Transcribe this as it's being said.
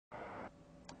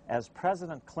As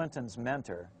President Clinton's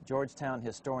mentor, Georgetown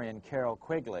historian Carroll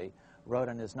Quigley wrote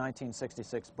in his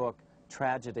 1966 book,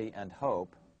 Tragedy and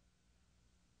Hope,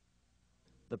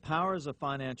 the powers of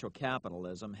financial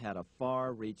capitalism had a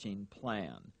far-reaching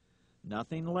plan,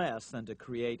 nothing less than to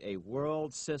create a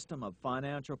world system of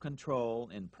financial control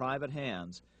in private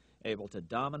hands, able to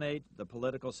dominate the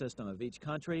political system of each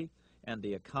country and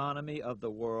the economy of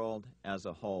the world as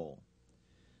a whole.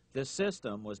 This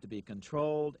system was to be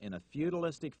controlled in a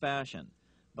feudalistic fashion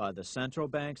by the central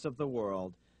banks of the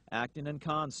world, acting in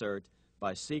concert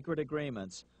by secret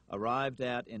agreements arrived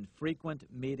at in frequent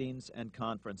meetings and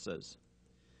conferences.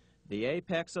 The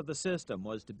apex of the system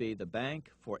was to be the Bank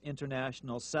for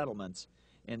International Settlements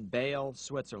in Basel,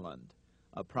 Switzerland,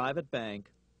 a private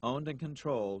bank owned and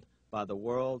controlled by the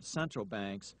world central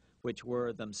banks, which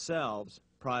were themselves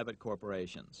private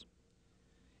corporations.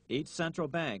 Each central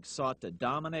bank sought to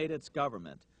dominate its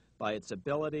government by its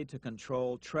ability to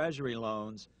control treasury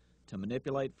loans, to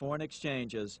manipulate foreign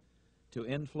exchanges, to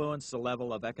influence the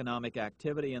level of economic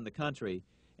activity in the country,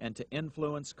 and to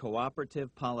influence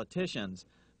cooperative politicians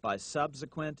by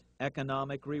subsequent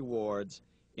economic rewards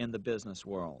in the business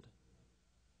world.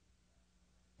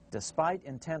 Despite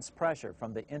intense pressure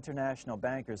from the international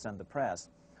bankers and the press,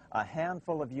 a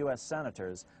handful of U.S.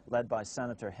 senators, led by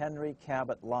Senator Henry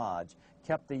Cabot Lodge,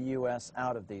 kept the U.S.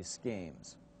 out of these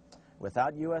schemes.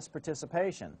 Without U.S.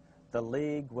 participation, the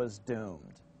League was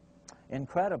doomed.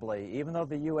 Incredibly, even though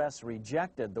the U.S.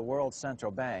 rejected the World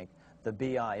Central Bank, the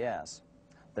BIS,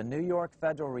 the New York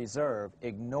Federal Reserve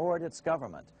ignored its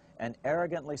government and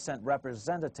arrogantly sent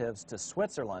representatives to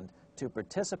Switzerland to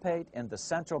participate in the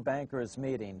central bankers'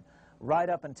 meeting right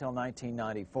up until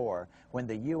 1994, when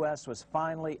the U.S. was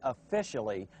finally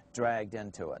officially dragged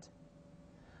into it.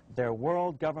 Their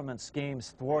world government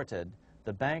schemes thwarted,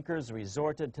 the bankers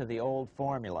resorted to the old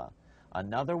formula: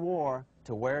 another war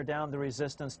to wear down the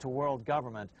resistance to world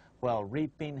government while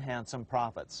reaping handsome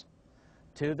profits.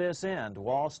 To this end,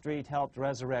 Wall Street helped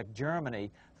resurrect Germany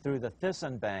through the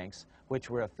Thyssen banks, which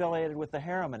were affiliated with the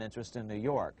Harriman interest in New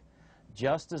York,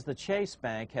 just as the Chase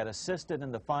Bank had assisted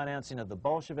in the financing of the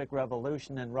Bolshevik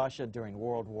Revolution in Russia during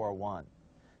World War I.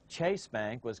 Chase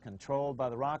Bank was controlled by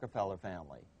the Rockefeller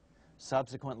family.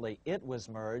 Subsequently, it was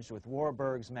merged with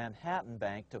Warburg's Manhattan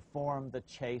Bank to form the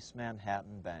Chase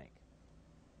Manhattan Bank.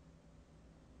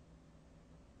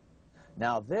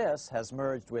 Now this has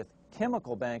merged with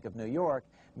Chemical Bank of New York,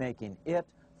 making it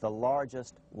the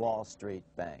largest Wall Street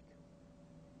bank.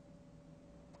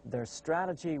 Their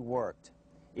strategy worked.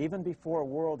 Even before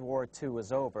World War II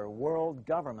was over, world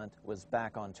government was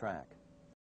back on track.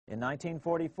 In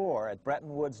 1944, at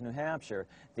Bretton Woods, New Hampshire,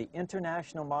 the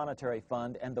International Monetary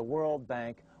Fund and the World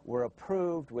Bank were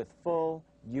approved with full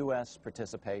U.S.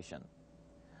 participation.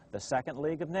 The Second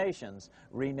League of Nations,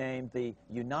 renamed the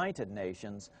United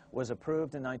Nations, was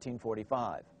approved in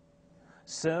 1945.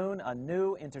 Soon, a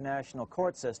new international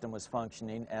court system was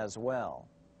functioning as well.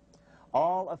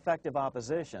 All effective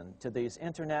opposition to these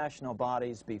international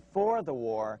bodies before the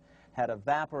war had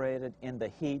evaporated in the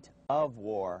heat of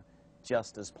war,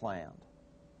 just as planned.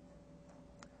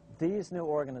 These new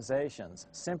organizations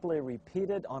simply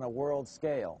repeated on a world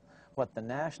scale what the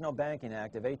National Banking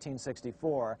Act of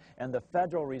 1864 and the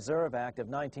Federal Reserve Act of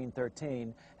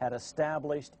 1913 had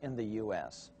established in the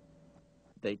U.S.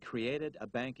 They created a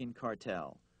banking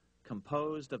cartel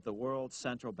composed of the world's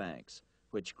central banks,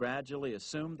 which gradually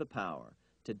assumed the power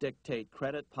to dictate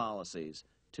credit policies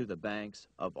to the banks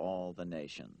of all the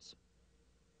nations.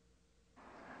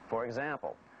 For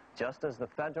example, just as the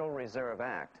Federal Reserve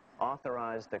Act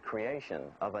authorized the creation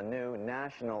of a new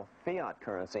national fiat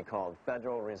currency called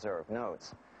Federal Reserve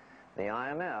Notes, the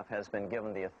IMF has been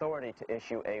given the authority to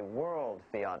issue a world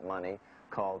fiat money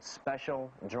called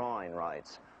Special Drawing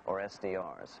Rights, or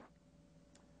SDRs.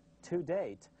 To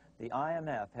date, the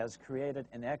IMF has created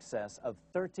in excess of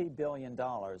 $30 billion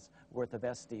worth of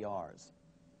SDRs.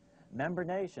 Member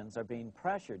nations are being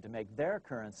pressured to make their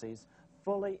currencies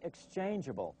fully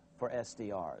exchangeable for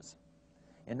SDRs.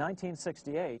 In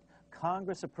 1968,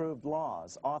 Congress approved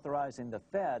laws authorizing the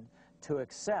Fed to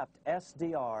accept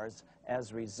SDRs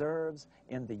as reserves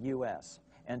in the U.S.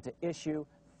 and to issue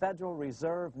Federal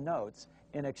Reserve notes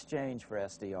in exchange for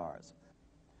SDRs.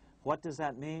 What does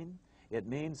that mean? It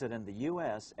means that in the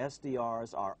U.S.,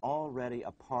 SDRs are already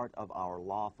a part of our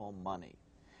lawful money.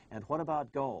 And what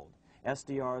about gold?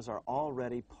 SDRs are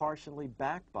already partially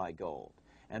backed by gold.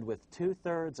 And with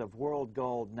 2/3 of world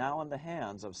gold now in the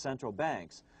hands of central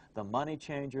banks, the money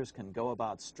changers can go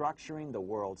about structuring the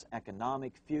world's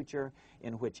economic future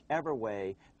in whichever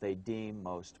way they deem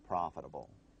most profitable.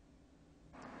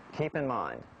 Keep in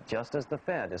mind, just as the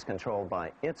Fed is controlled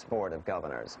by its Board of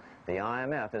Governors, the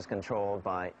IMF is controlled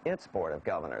by its Board of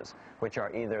Governors, which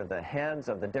are either the heads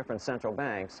of the different central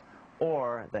banks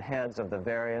or the heads of the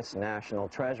various national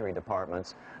treasury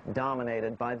departments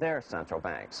dominated by their central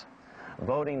banks.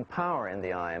 Voting power in the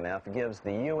IMF gives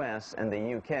the U.S. and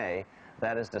the UK,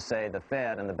 that is to say the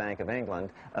Fed and the Bank of England,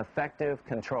 effective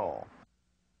control.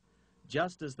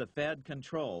 Just as the Fed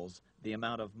controls the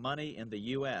amount of money in the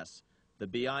U.S., the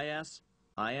BIS,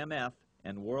 IMF,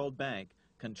 and World Bank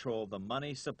control the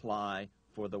money supply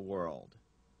for the world.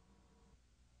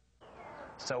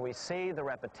 So we see the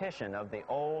repetition of the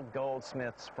old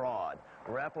Goldsmiths fraud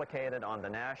replicated on the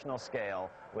national scale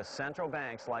with central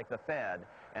banks like the Fed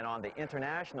and on the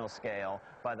international scale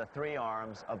by the three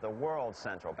arms of the World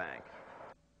Central Bank.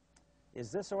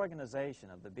 Is this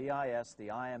organization of the BIS, the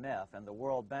IMF, and the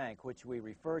World Bank, which we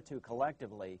refer to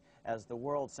collectively as the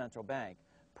World Central Bank,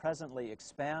 presently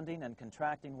expanding and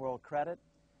contracting world credit?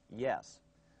 Yes.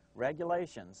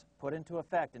 Regulations put into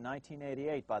effect in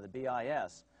 1988 by the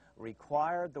BIS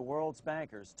required the world's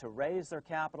bankers to raise their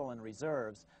capital and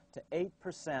reserves to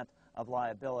 8% of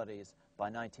liabilities by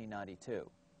 1992.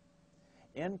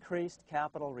 Increased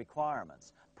capital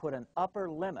requirements put an upper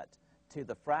limit to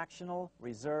the fractional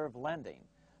reserve lending,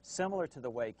 similar to the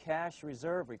way cash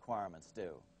reserve requirements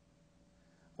do.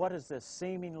 What has this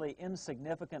seemingly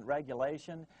insignificant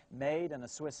regulation made in a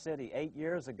Swiss city 8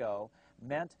 years ago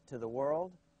meant to the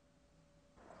world?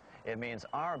 It means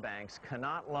our banks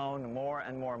cannot loan more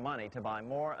and more money to buy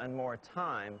more and more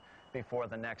time before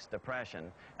the next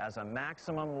depression, as a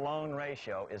maximum loan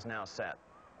ratio is now set.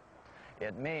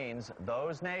 It means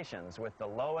those nations with the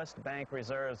lowest bank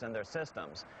reserves in their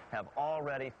systems have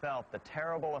already felt the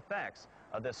terrible effects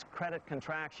of this credit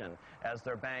contraction as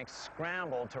their banks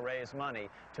scrambled to raise money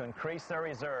to increase their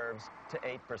reserves to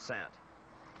 8%.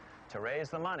 To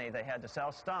raise the money, they had to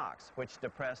sell stocks, which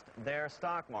depressed their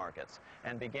stock markets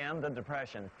and began the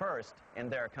depression first in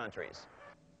their countries.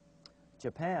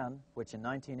 Japan, which in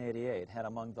 1988 had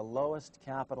among the lowest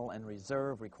capital and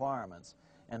reserve requirements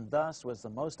and thus was the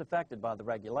most affected by the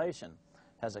regulation,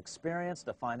 has experienced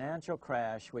a financial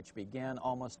crash which began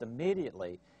almost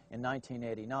immediately in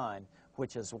 1989,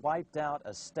 which has wiped out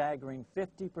a staggering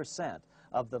 50%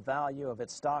 of the value of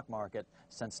its stock market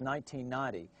since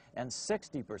 1990 and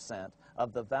 60%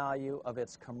 of the value of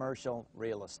its commercial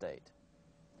real estate.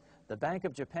 The Bank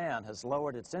of Japan has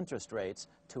lowered its interest rates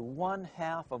to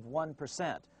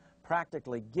 0.5%,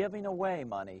 practically giving away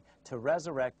money to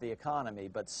resurrect the economy,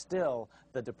 but still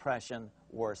the depression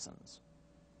worsens.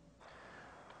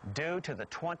 Due to the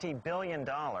 $20 billion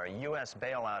U.S.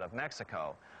 bailout of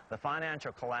Mexico, the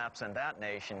financial collapse in that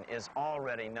nation is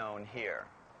already known here.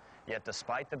 Yet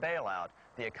despite the bailout,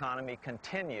 the economy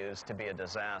continues to be a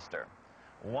disaster.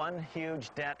 One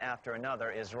huge debt after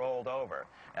another is rolled over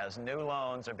as new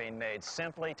loans are being made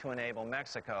simply to enable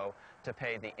Mexico to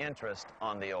pay the interest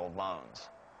on the old loans.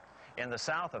 In the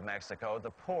south of Mexico,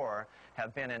 the poor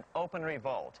have been in open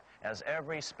revolt as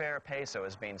every spare peso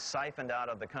is being siphoned out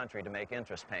of the country to make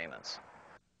interest payments.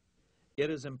 It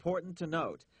is important to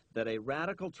note that a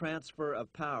radical transfer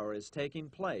of power is taking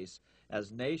place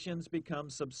as nations become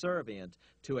subservient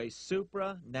to a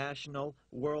supranational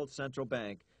world central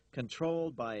bank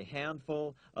controlled by a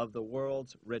handful of the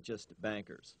world's richest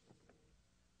bankers.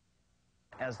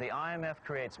 As the IMF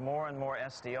creates more and more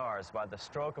SDRs by the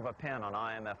stroke of a pen on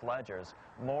IMF ledgers,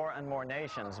 more and more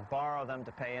nations borrow them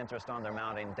to pay interest on their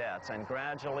mounting debts and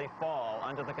gradually fall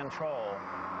under the control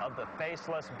of the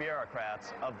faceless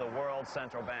bureaucrats of the World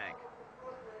Central Bank.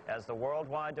 As the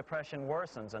worldwide depression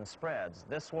worsens and spreads,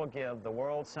 this will give the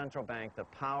World Central Bank the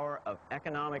power of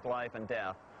economic life and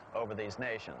death over these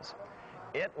nations.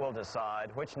 It will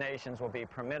decide which nations will be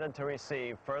permitted to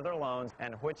receive further loans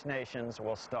and which nations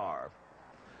will starve.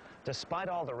 Despite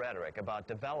all the rhetoric about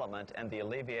development and the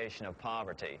alleviation of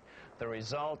poverty, the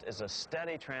result is a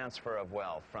steady transfer of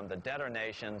wealth from the debtor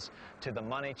nations to the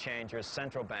money changers'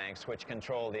 central banks which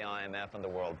control the IMF and the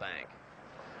World Bank.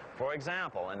 For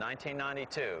example, in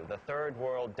 1992, the Third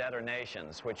World debtor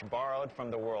nations, which borrowed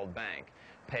from the World Bank,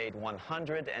 paid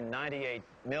 $198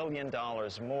 million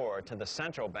more to the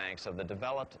central banks of the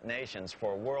developed nations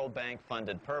for World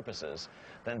Bank-funded purposes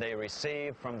than they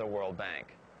received from the World Bank.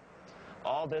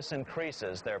 All this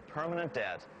increases their permanent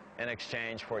debt in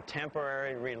exchange for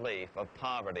temporary relief of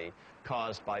poverty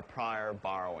caused by prior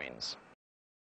borrowings.